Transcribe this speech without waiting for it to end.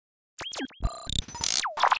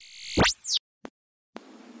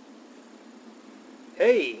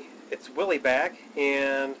Hey, it's Willie back,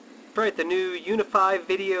 and right, the new UniFi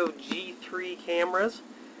Video G3 cameras.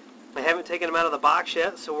 I haven't taken them out of the box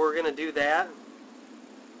yet, so we're going to do that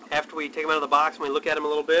after we take them out of the box and we look at them a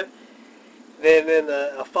little bit. Then in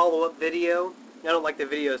a follow-up video, I don't like the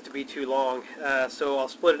videos to be too long, so I'll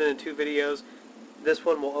split it into two videos. This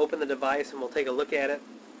one will open the device and we'll take a look at it,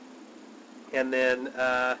 and then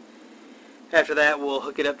after that we'll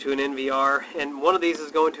hook it up to an NVR, and one of these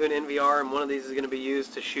is going to an NVR and one of these is going to be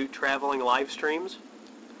used to shoot traveling live streams.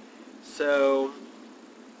 So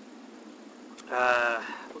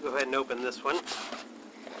we'll go ahead and open this one.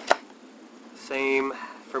 Same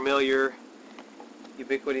familiar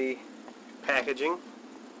Ubiquiti packaging.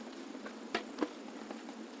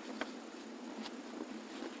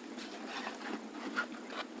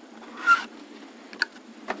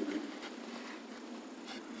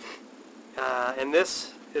 And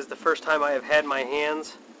this is the first time I have had my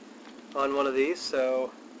hands on one of these,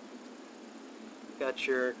 so got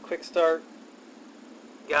your quick start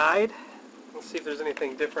guide. Let's see if there's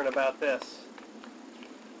anything different about this.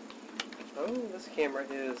 Oh, this camera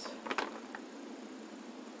is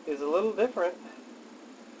a little different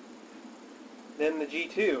than the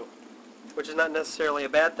G2, which is not necessarily a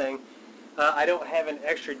bad thing. I don't have an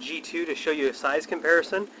extra G2 to show you a size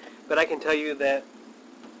comparison, but I can tell you that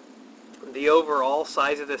the overall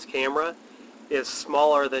size of this camera is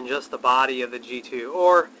smaller than just the body of the G2,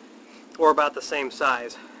 or about the same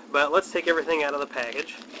size. But let's take everything out of the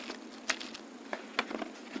package.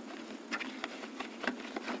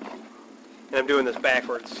 And I'm doing this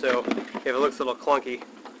backwards, so if it looks a little clunky,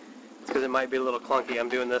 it's because it might be a little clunky. I'm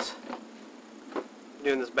doing this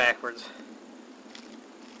backwards.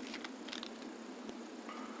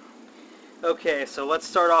 Okay, so let's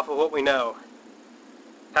start off with what we know.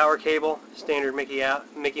 Power cable, standard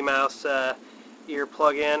Mickey Mouse ear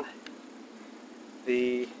plug-in,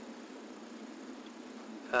 the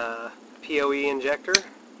PoE injector,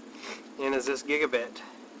 and is this gigabit?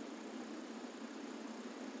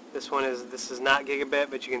 This is not gigabit,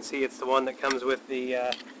 but you can see it's the one that comes with the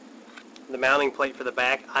mounting plate for the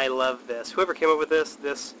back. I love this. Whoever came up with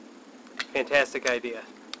this fantastic idea.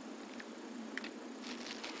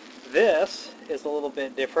 This is a little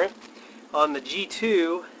bit different. On the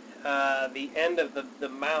G2, the end of the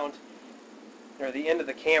mount, or the end of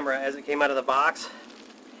the camera as it came out of the box,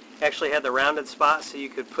 actually had the rounded spot so you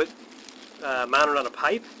could mount it on a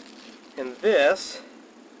pipe. And this,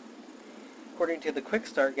 according to the quick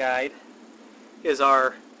start guide, is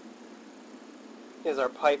our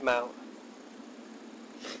pipe mount.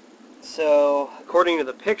 So according to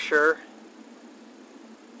the picture,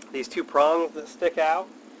 these two prongs that stick out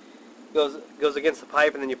goes against the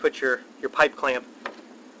pipe, and then you put your pipe clamp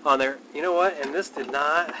on there. You know what? And this did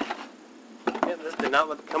not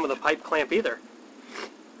come with a pipe clamp either.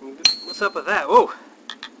 What's up with that? Whoa!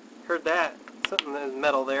 Heard that? Something that is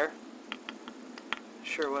metal there. Not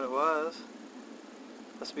sure what it was.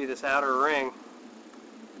 Must be this outer ring.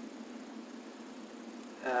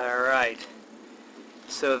 Alright.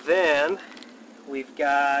 So then we've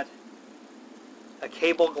got a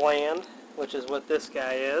cable gland, which is what this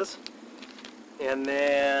guy is. And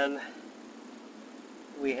then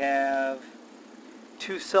we have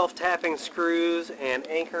two self-tapping screws and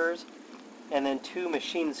anchors, and then two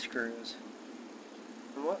machine screws.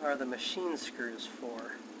 And what are the machine screws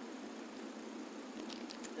for?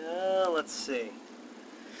 Let's see.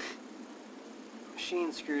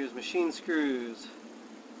 Machine screws.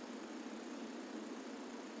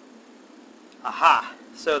 Aha!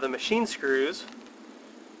 So the machine screws,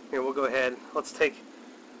 here, we'll go ahead, let's take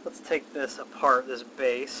this apart, this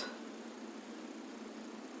base.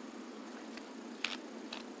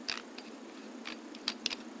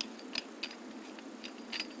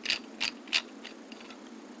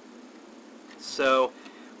 So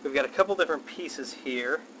we've got a couple different pieces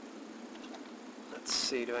here. Let's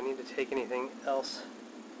see, do I need to take anything else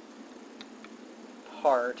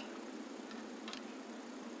apart?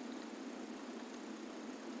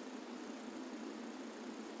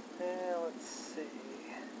 Let's see.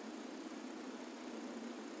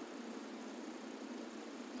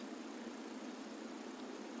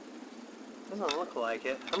 Doesn't look like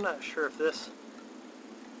it. I'm not sure if this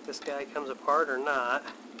guy comes apart or not.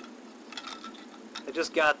 I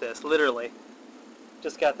just got this, literally.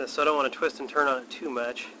 Just got this, so I don't want to twist and turn on it too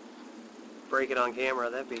much. Break it on camera,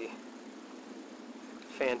 that'd be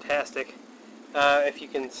fantastic. If you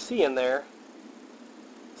can see in there,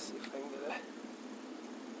 let's see if I can get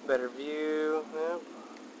a better view. Well,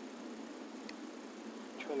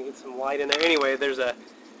 trying to get some light in there. Anyway, there's the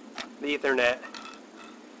Ethernet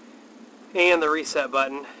and the reset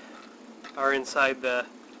button. are inside the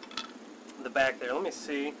back there. Let me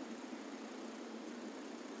see.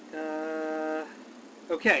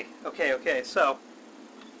 Okay. So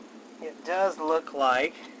it does look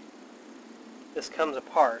like this comes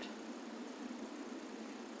apart.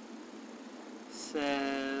 It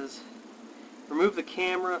says, remove the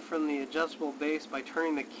camera from the adjustable base by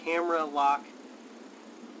turning the camera lock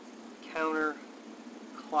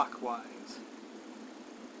counterclockwise.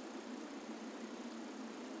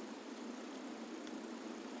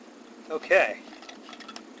 Okay,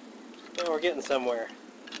 now we're getting somewhere.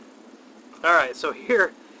 Alright, so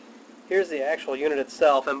here's the actual unit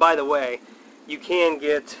itself, and by the way, you can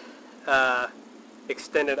get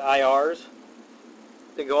extended IRs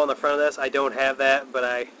to go on the front of this. I don't have that, but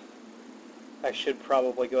I should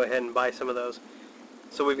probably go ahead and buy some of those.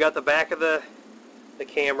 So we've got the back of the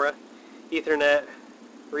camera, Ethernet,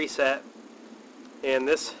 reset, and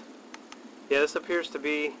this appears to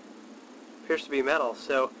be metal.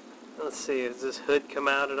 So let's see, does this hood come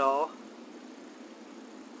out at all?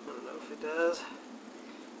 I don't know if it does.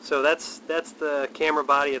 So that's the camera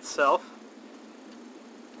body itself.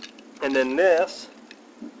 And then this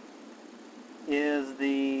is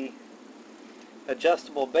the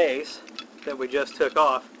adjustable base that we just took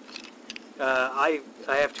off. I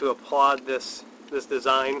have to applaud this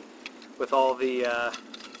design with all the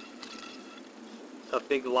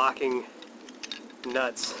big locking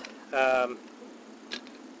nuts. The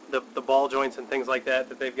ball joints and things like that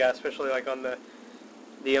they've got, especially like on the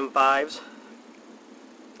M5s.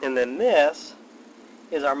 And then this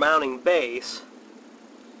is our mounting base,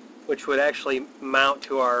 which would actually mount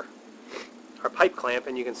to our pipe clamp,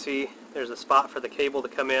 and you can see there's a spot for the cable to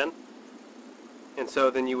come in. And so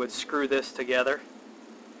then you would screw this together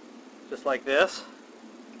just like this.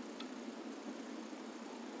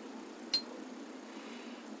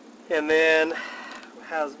 And then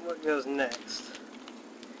what goes next?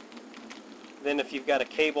 Then if you've got a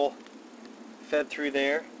cable fed through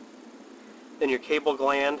there, then your cable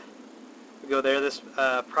gland would go there. This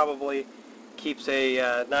probably keeps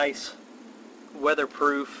a nice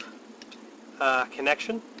weatherproof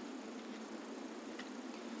connection.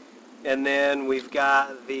 And then we've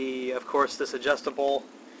got of course, this adjustable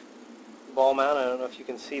ball mount. I don't know if you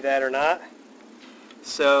can see that or not.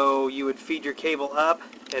 So you would feed your cable up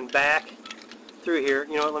and back through here.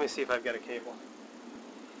 You know what, let me see if I've got a cable.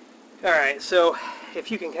 Alright, so if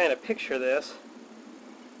you can kind of picture this,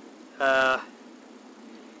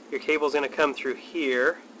 your cable's going to come through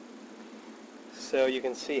here. So you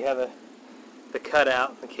can see how the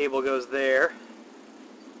cutout, the cable goes there.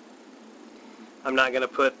 I'm not going to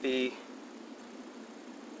put the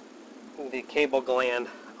cable gland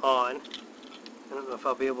on. I don't know if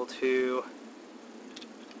I'll be able to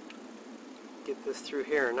get this through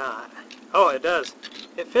here or not. Oh, it does.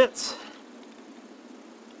 It fits.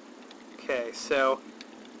 Okay, so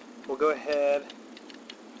we'll go ahead and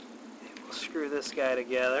we'll screw this guy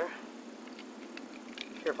together.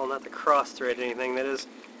 Careful not to cross thread anything. That is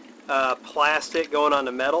plastic going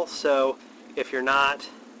onto metal, so if you're not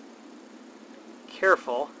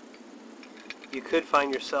careful, you could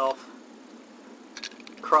find yourself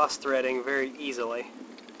cross-threading very easily,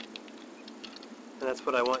 and that's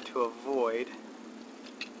what I want to avoid.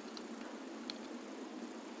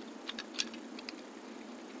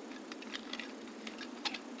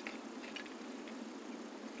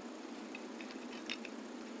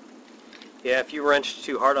 Yeah, if you wrenched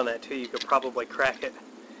too hard on that too, you could probably crack it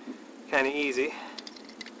kind of easy.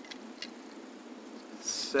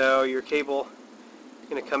 So your cable is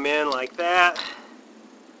going to come in like that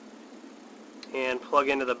and plug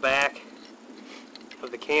into the back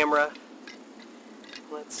of the camera.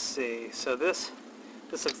 Let's see, so this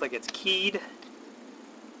looks like it's keyed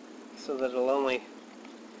so that it'll only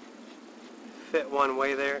fit one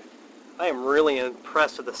way there. I am really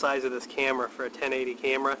impressed with the size of this camera for a 1080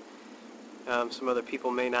 camera. Some other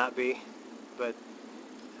people may not be, but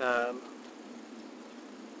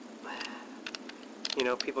you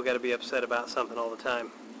know, people got to be upset about something all the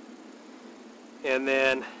time. And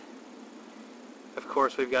then, of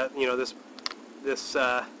course, we've got, you know, this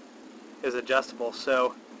is adjustable.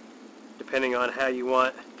 So, depending on how you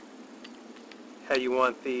want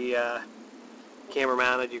the camera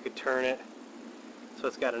mounted, you could turn it so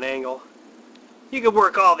it's got an angle. You could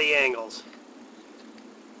work all the angles.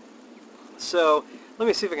 So let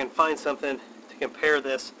me see if I can find something to compare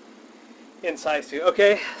this in size to.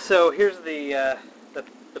 Okay, so here's the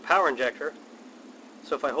power injector.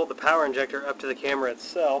 So if I hold the power injector up to the camera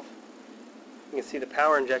itself, you can see the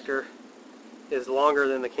power injector is longer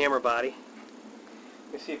than the camera body.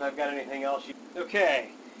 Let me see if I've got anything else. Okay,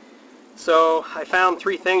 So I found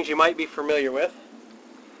three things you might be familiar with.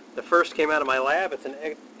 The first came out of my lab. It's an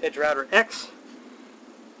Edge Router X.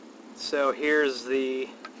 So here's the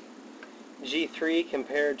G3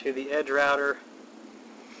 compared to the Edge Router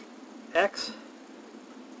X.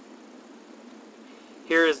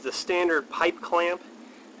 Here is the standard pipe clamp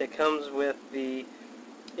that comes with the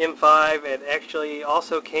M5. It actually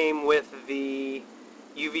also came with the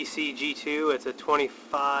UVC G2. It's a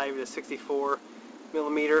 25 to 64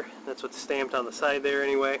 millimeter. That's what's stamped on the side there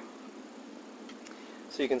anyway.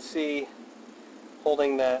 So you can see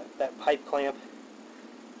holding that pipe clamp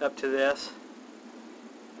up to this.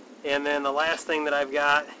 And then the last thing that I've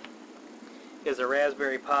got is a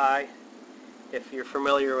Raspberry Pi. If you're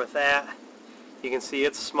familiar with that, you can see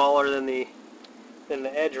it's smaller than the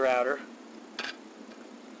Edge Router.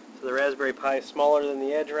 So the Raspberry Pi is smaller than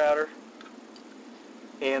the Edge Router,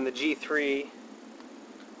 and the G3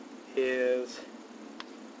 is,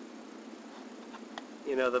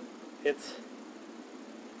 you know, the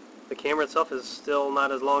camera itself is still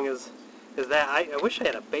not as long as that. I wish I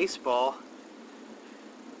had a baseball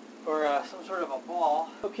or some sort of a ball.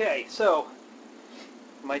 Okay, so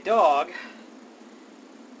my dog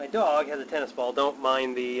has a tennis ball. Don't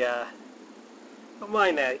mind that.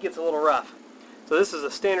 It gets a little rough. So this is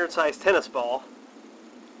a standard size tennis ball,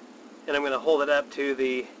 and I'm going to hold it up to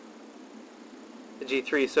the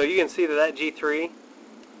G3. So you can see that G3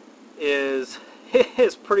 is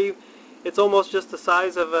pretty. It's almost just the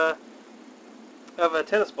size of a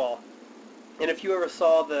tennis ball. And if you ever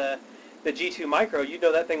saw the G2 Micro, you'd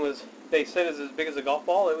know that thing was, they said, is as big as a golf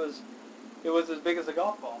ball. It was as big as a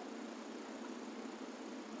golf ball.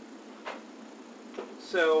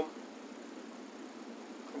 So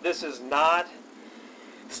this is not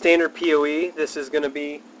standard PoE. This is going to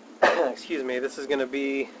be, excuse me, this is going to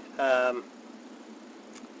be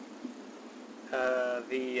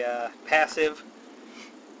the passive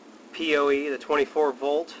PoE, the 24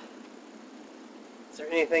 volt. Is there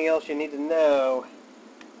anything else you need to know?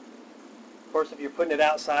 Of course, if you're putting it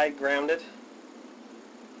outside, ground it.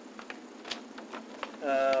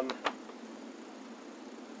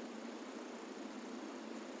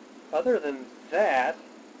 Other than that,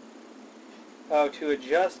 oh, to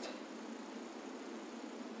adjust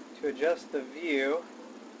the view.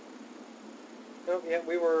 Oh, yeah,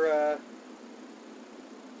 we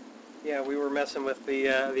were messing with the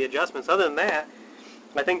adjustments. Other than that,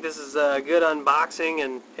 I think this is a good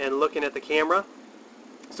unboxing and looking at the camera.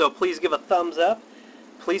 So please give a thumbs up.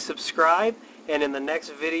 Please subscribe. And in the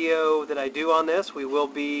next video that I do on this, we will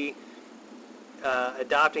be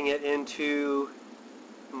adopting it into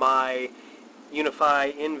my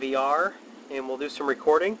UniFi NVR, and we'll do some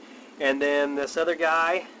recording. And then this other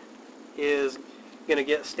guy is going to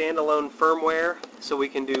get standalone firmware so we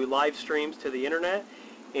can do live streams to the internet,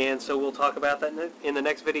 and so we'll talk about that in the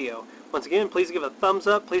next video. Once again, please give a thumbs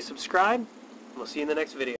up, please subscribe, and we'll see you in the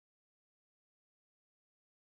next video.